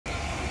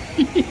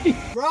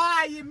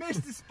Right, you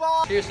missed the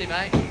spot. Seriously,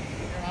 mate. You're an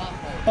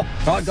asshole.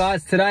 Right,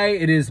 guys, today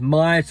it is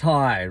my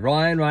tie.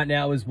 Ryan right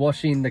now is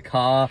washing the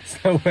car,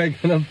 so we're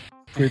gonna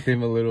with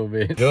him a little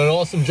bit. Doing an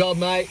awesome job,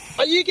 mate.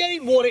 Are you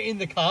getting water in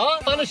the car?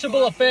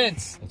 Punishable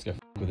offense. Let's go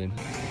with him.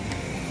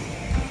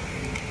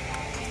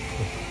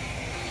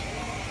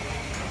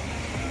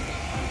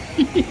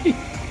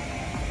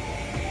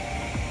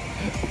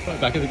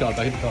 Back in the car,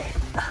 back in the car.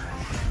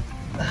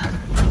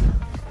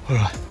 All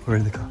right, we're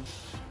in the car.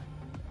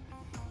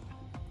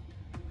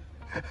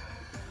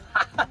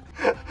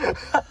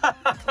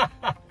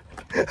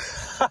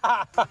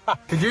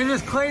 Could you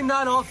just clean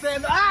that off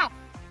then? Ah!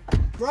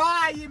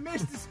 Right, you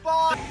missed the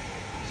spot.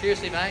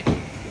 Seriously, mate. You're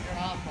an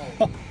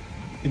asshole.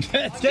 It's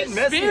getting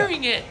messy. I'm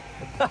spearing it.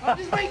 I'm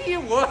just making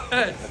it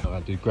worse. All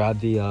right, dude, grab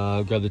the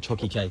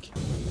chocky cake.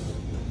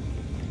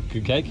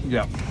 Good cake?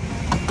 Yeah.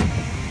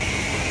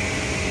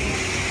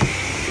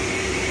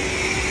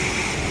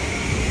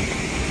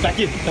 Back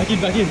in, back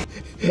in, back in.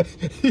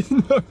 He's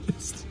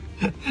noticed.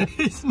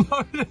 He's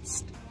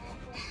noticed.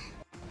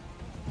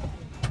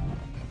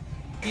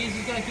 You're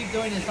just gonna keep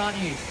doing this, aren't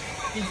you?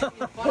 It's funny,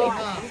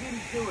 huh?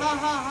 Ha ha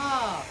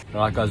ha. All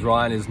right, guys,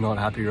 Ryan is not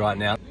happy right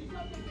now.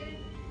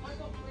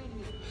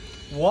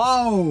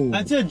 Whoa.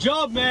 That's a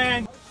job,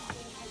 man.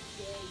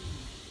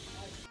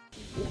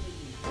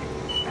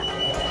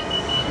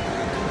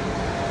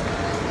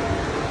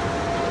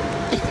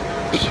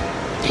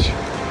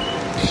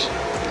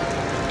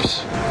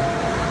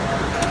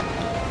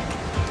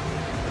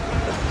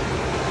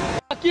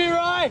 Fuck you,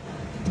 Ryan.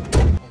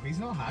 Oh, he's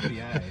not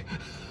happy, eh?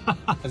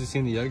 Has he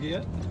seen the yoga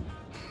yet?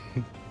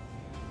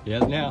 He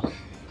has now.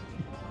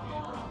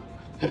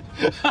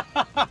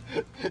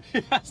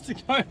 He has to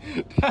go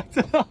back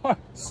to the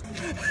house.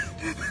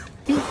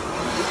 He's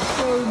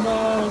so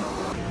mad.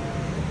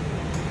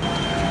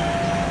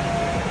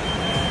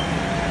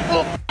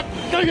 Oh!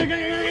 Go, go, go, go,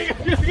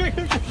 go, go, go,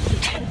 go.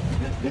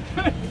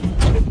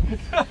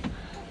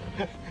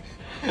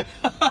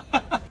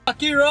 Fuck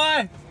you,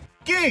 Ryan.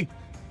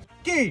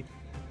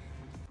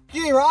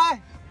 Gee, right?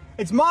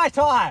 It's my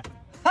tie.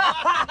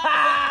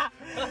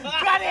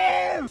 Got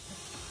him!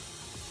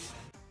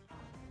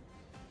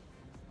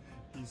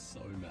 He's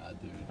so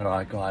mad, dude. All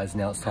right, guys,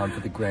 now it's time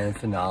for the grand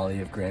finale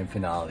of grand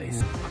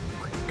finales.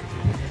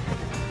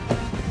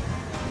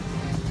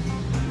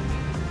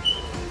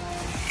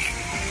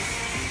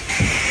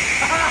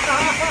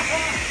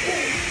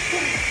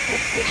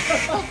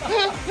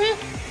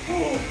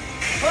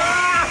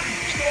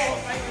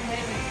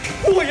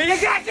 Oh,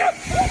 you got you!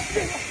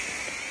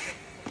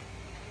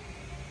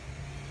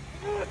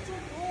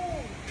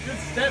 Good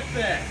step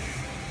there.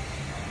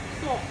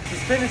 Stop.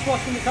 Just finish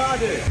washing the car,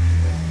 dude.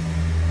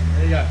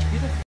 There you go.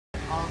 You're the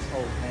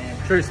asshole,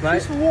 man. Truce, mate.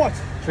 Truce for what?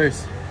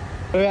 Truce.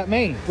 What about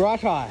me? Right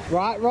tie.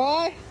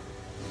 Right?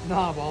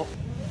 Nah, well.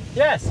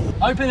 Yes,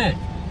 open it.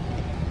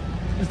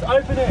 Just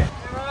open it.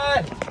 All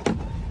right.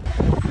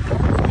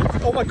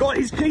 Oh my god,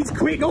 he's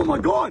quick. Oh my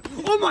god!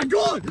 Oh my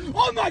god!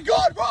 Oh my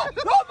god, bro!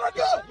 Oh my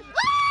god!